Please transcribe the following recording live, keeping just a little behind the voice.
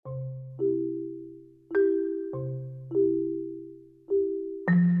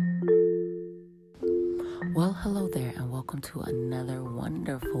Well, hello there, and welcome to another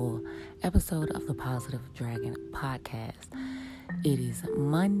wonderful episode of the Positive Dragon podcast. It is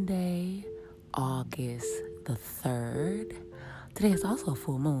Monday, August the 3rd. Today is also a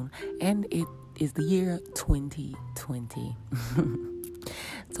full moon, and it is the year 2020.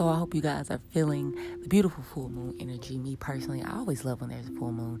 So I hope you guys are feeling the beautiful full moon energy. Me personally, I always love when there's a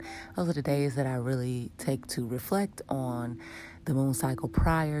full moon. Those are the days that I really take to reflect on the moon cycle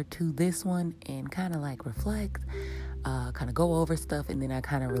prior to this one and kind of like reflect, kind of go over stuff, and then I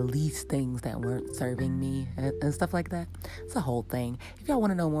kind of release things that weren't serving me and stuff like that. It's a whole thing. If y'all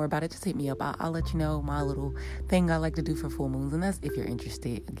want to know more about it, just hit me up. I'll let you know my little thing I like to do for full moons, and that's if you're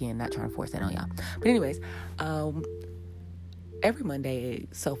interested. Again, not trying to force that on y'all. But anyways, every Monday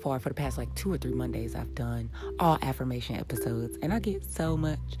so far, for the past like 2 or 3 Mondays, I've done all affirmation episodes, and I get so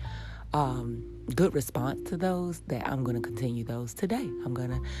much good response to those that I'm going to continue those today. I'm going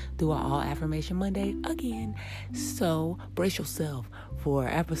to do an all affirmation Monday again. So brace yourself for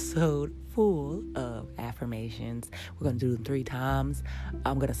an episode full of affirmations. We're going to do them 3 times.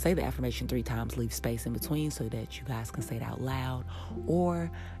 I'm going to say the affirmation 3 times, leave space in between so that you guys can say it out loud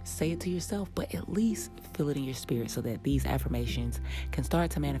or say it to yourself, but at least feel it in your spirit so that these affirmations can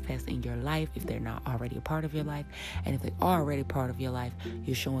start to manifest in your life if they're not already a part of your life. And if they are already part of your life,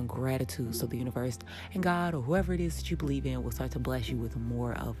 you're showing gratitude so the universe and God or whoever it is that you believe in will start to bless you with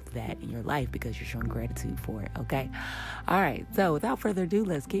more of that in your life because you're showing gratitude for it, okay? All right, so without further ado,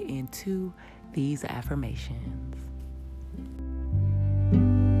 let's get into these affirmations.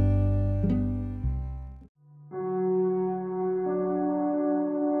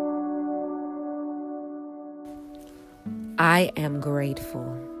 I am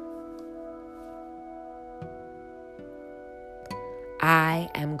grateful. I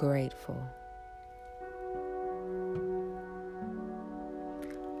am grateful.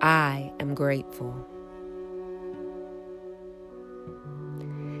 I am grateful.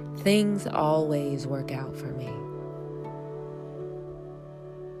 Things always work out for me.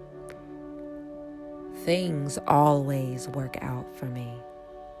 Things always work out for me.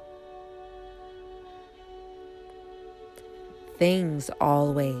 Things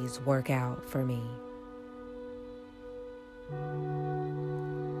always work out for me.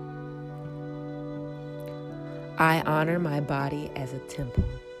 I honor my body as a temple.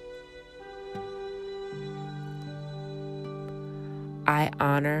 I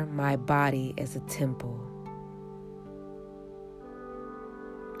honor my body as a temple.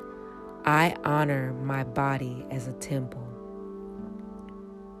 I honor my body as a temple.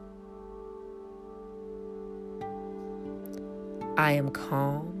 I am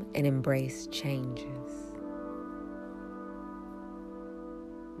calm and embrace changes.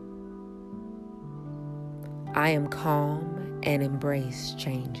 I am calm and embrace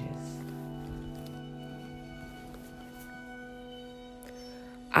changes.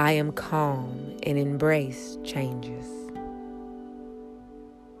 I am calm and embrace changes.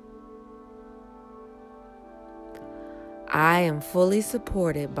 I am fully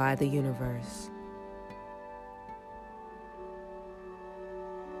supported by the universe.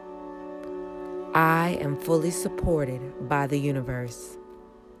 I am fully supported by the universe.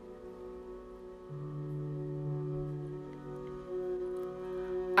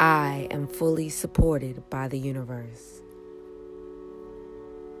 I am fully supported by the universe.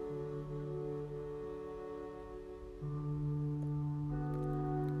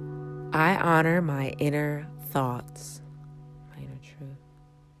 I honor my inner thoughts. My inner truth.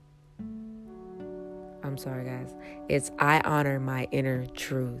 I'm sorry, guys. It's I honor my inner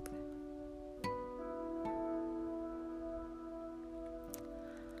truth.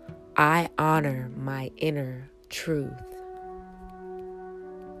 I honor my inner truth.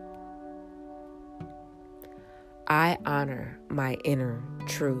 I honor my inner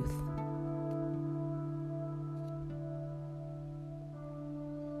truth.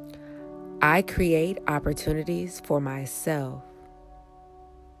 I create opportunities for myself.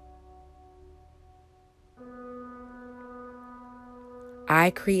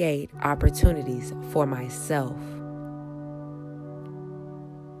 I create opportunities for myself.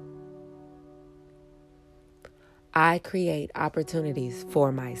 I create opportunities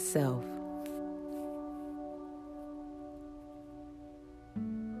for myself.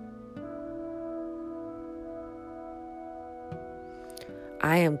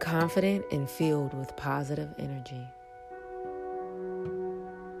 I am confident and filled with positive energy.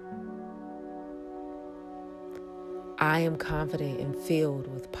 I am confident and filled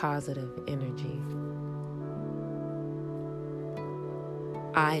with positive energy.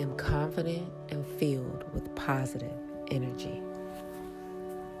 I am confident and filled with positive energy.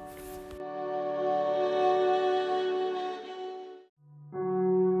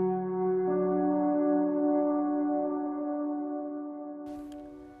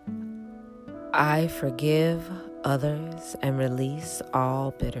 I forgive others and release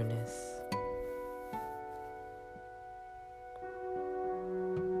all bitterness.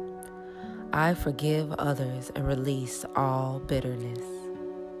 I forgive others and release all bitterness.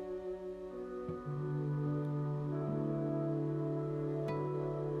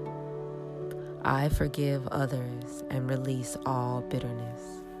 I forgive others and release all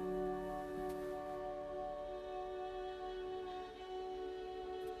bitterness.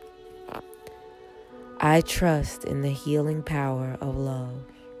 I trust in the healing power of love.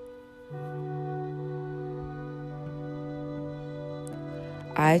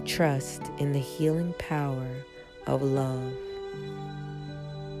 I trust in the healing power of love.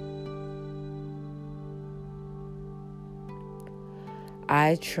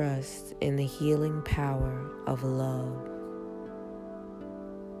 I trust in the healing power of love.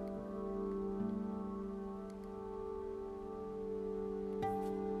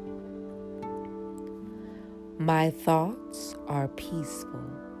 My thoughts are peaceful.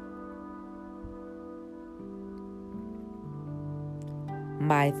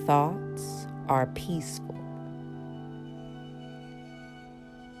 My thoughts are peaceful.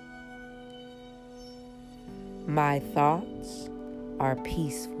 My thoughts are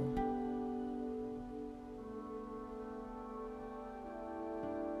peaceful.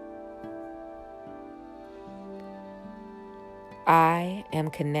 I am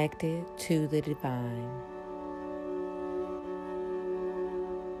connected to the divine.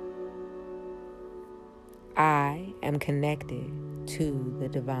 I am connected to the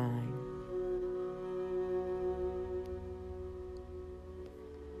divine.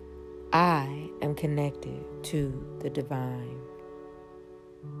 I am connected to the divine.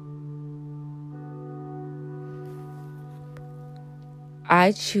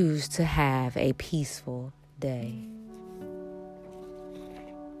 I choose to have a peaceful day.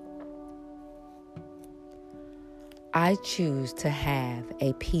 I choose to have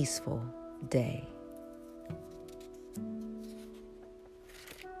a peaceful day.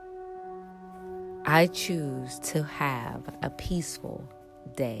 I choose to have a peaceful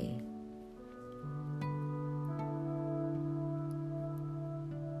day.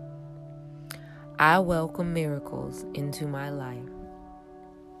 I welcome miracles into my life.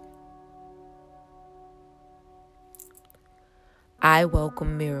 I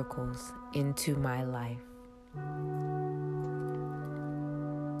welcome miracles into my life.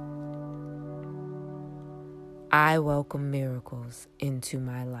 I welcome miracles into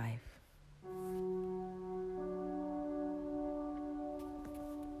my life.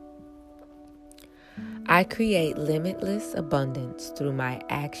 I create limitless abundance through my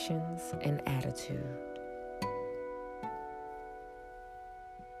actions and attitude.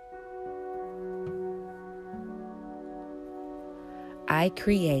 I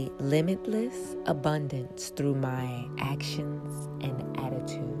create limitless abundance through my actions and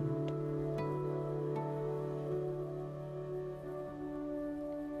attitude.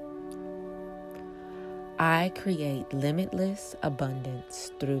 I create limitless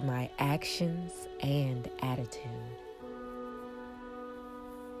abundance through my actions and attitude.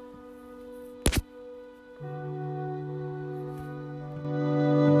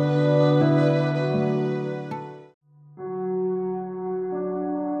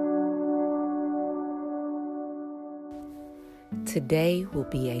 Today will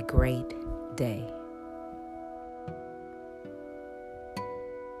be a great day.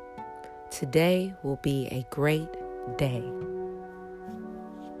 Today will be a great day.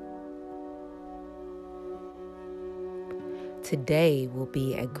 Today will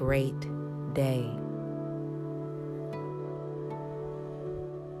be a great day.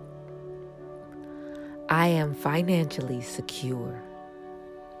 I am financially secure.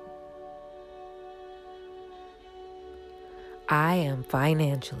 I am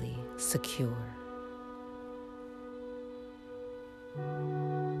financially secure.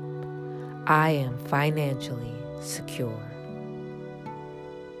 I am financially secure.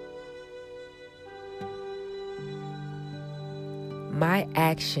 My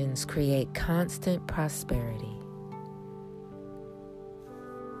actions create constant prosperity.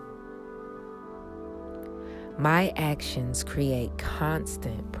 My actions create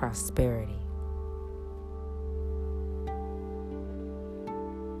constant prosperity.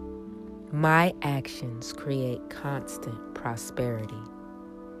 My actions create constant prosperity.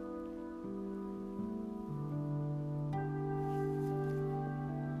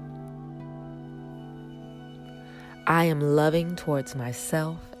 I am loving towards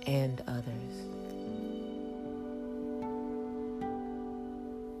myself and others.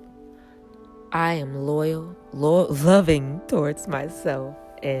 I am loving towards myself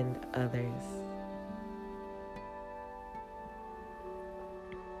and others.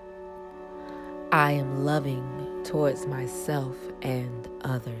 I am loving towards myself and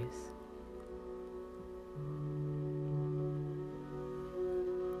others.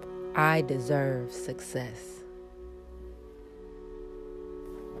 I deserve success.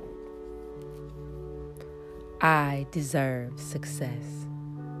 I deserve success.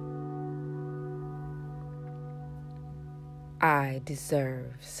 I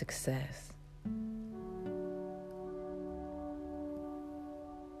deserve success.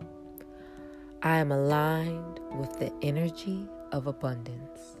 I am aligned with the energy of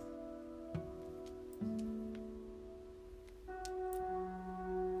abundance.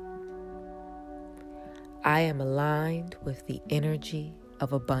 I am aligned with the energy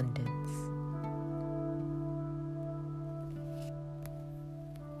of abundance.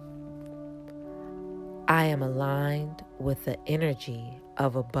 I am aligned with the energy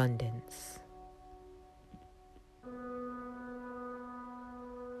of abundance.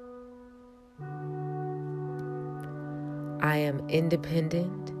 I am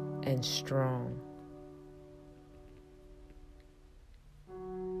independent and strong.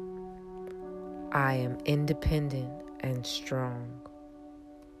 I am independent and strong.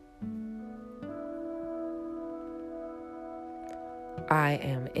 I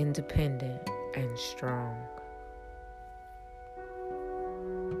am independent and strong.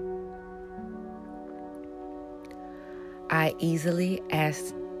 I easily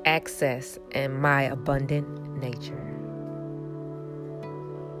access my abundant nature.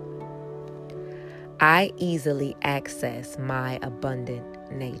 I easily access my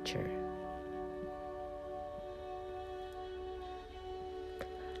abundant nature.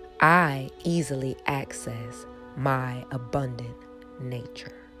 I easily access my abundant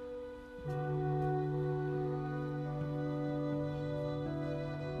nature.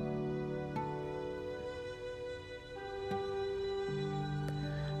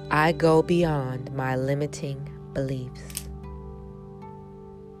 I go beyond my limiting beliefs.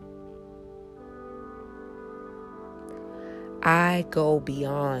 I go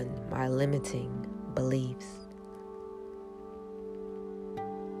beyond my limiting beliefs.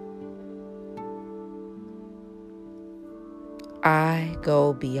 I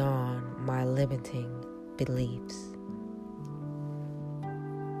go beyond my limiting beliefs.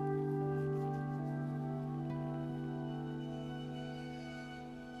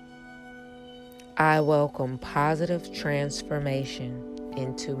 I welcome positive transformation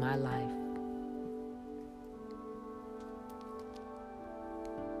into my life.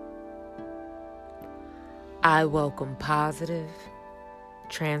 I welcome positive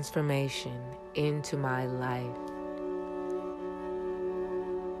transformation into my life.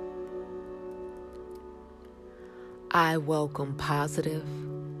 I welcome positive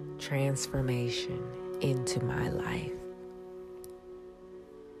transformation into my life.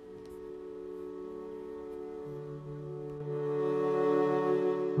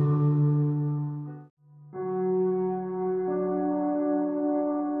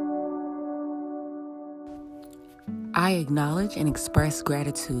 I acknowledge and express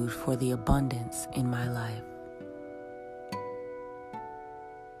gratitude for the abundance in my life.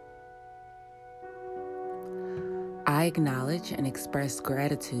 I acknowledge and express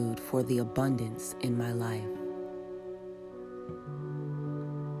gratitude for the abundance in my life.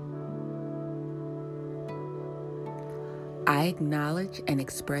 I acknowledge and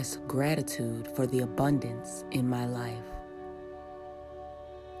express gratitude for the abundance in my life.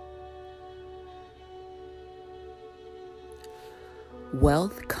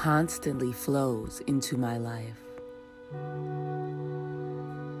 Wealth constantly flows into my life.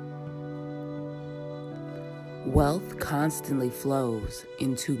 Wealth constantly flows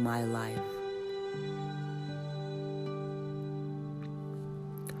into my life.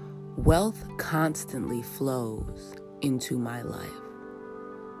 Wealth constantly flows into my life.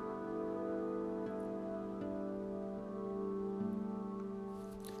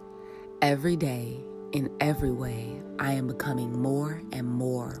 Every day, in every way, I am becoming more and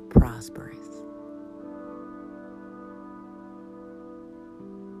more prosperous.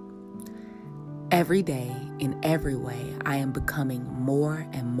 Every day, in every way, I am becoming more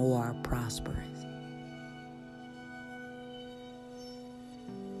and more prosperous.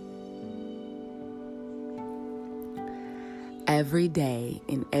 Every day,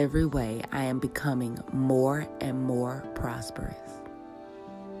 in every way, I am becoming more and more prosperous.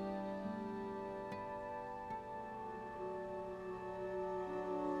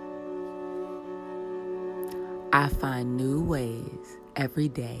 I find new ways every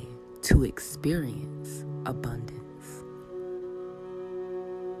day to experience abundance.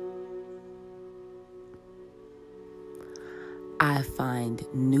 I find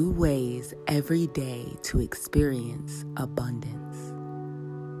new ways every day to experience abundance.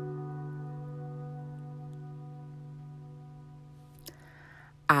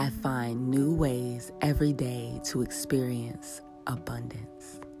 I find new ways every day to experience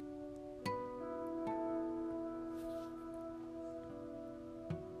abundance.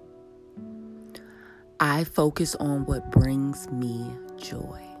 I focus on what brings me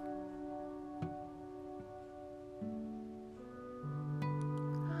joy.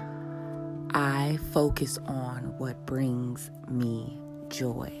 I focus on what brings me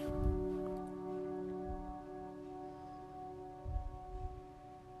joy.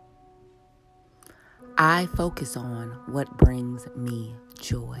 I focus on what brings me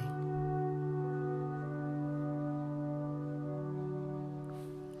joy.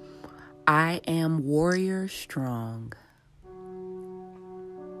 I am warrior strong.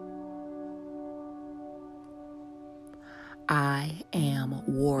 I am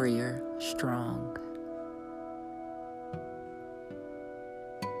warrior strong.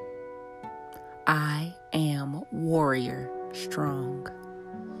 I am warrior strong.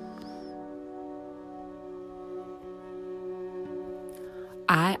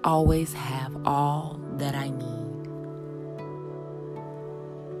 I always have all that I need.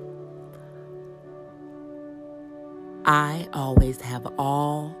 I always have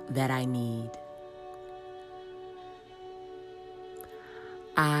all that I need.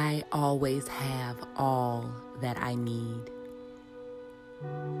 I always have all that I need.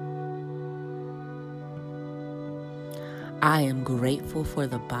 I am grateful for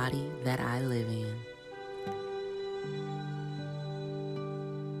the body that I live in.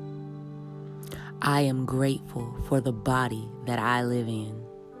 I am grateful for the body that I live in.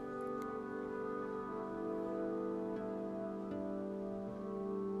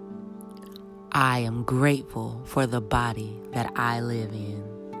 I am grateful for the body that I live in.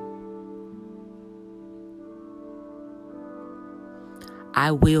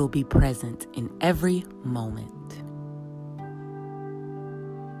 I will be present in every moment.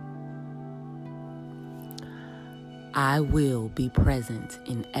 I will be present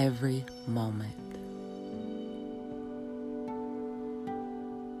in every moment.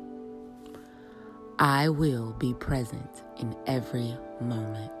 I will be present in every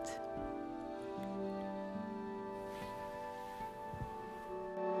moment.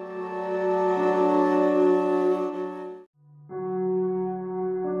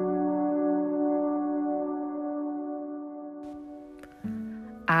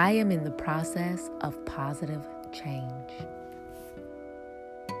 I am in the process of positive change.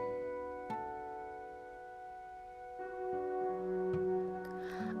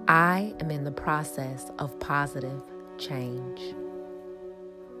 I am in the process of positive change.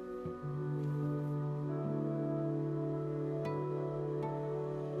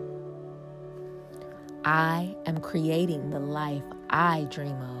 I am creating the life I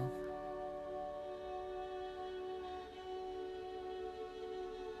dream of.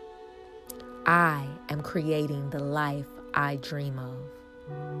 I am creating the life I dream of.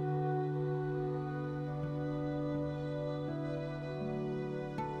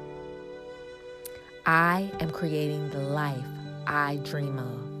 I am creating the life I dream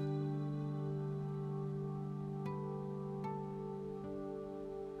of.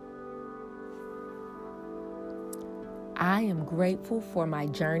 I am grateful for my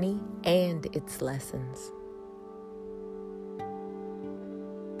journey and its lessons.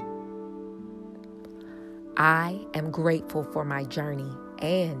 I am grateful for my journey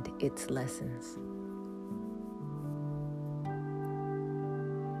and its lessons.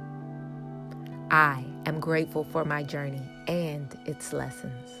 I am grateful for my journey and its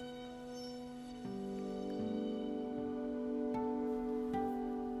lessons.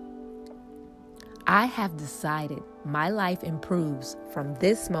 I have decided my life improves from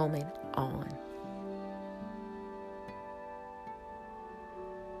this moment on.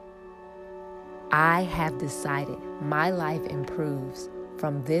 I have decided my life improves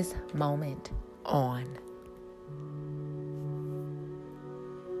from this moment on.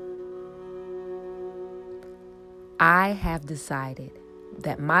 I have decided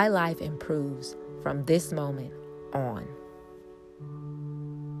that my life improves from this moment on.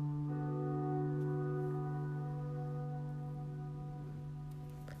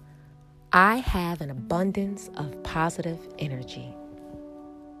 I have an abundance of positive energy.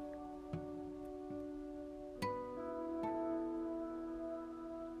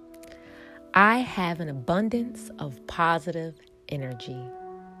 I have an abundance of positive energy.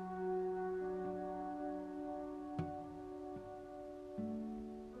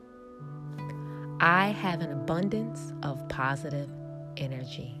 I have an abundance of positive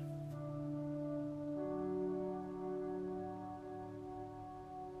energy.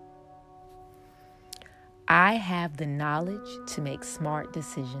 I have the knowledge to make smart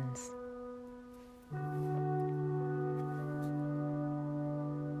decisions.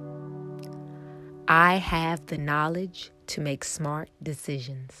 I have the knowledge to make smart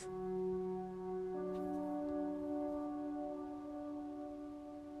decisions.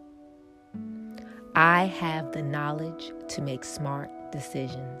 I have the knowledge to make smart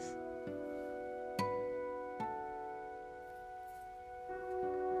decisions.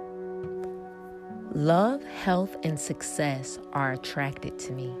 Love, health, and success are attracted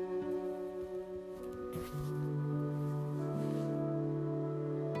to me.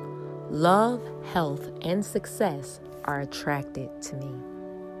 Love, health, and success are attracted to me.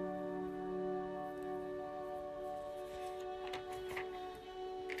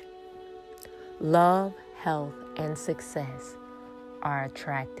 Love, health, and success are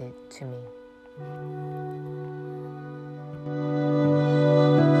attracted to me.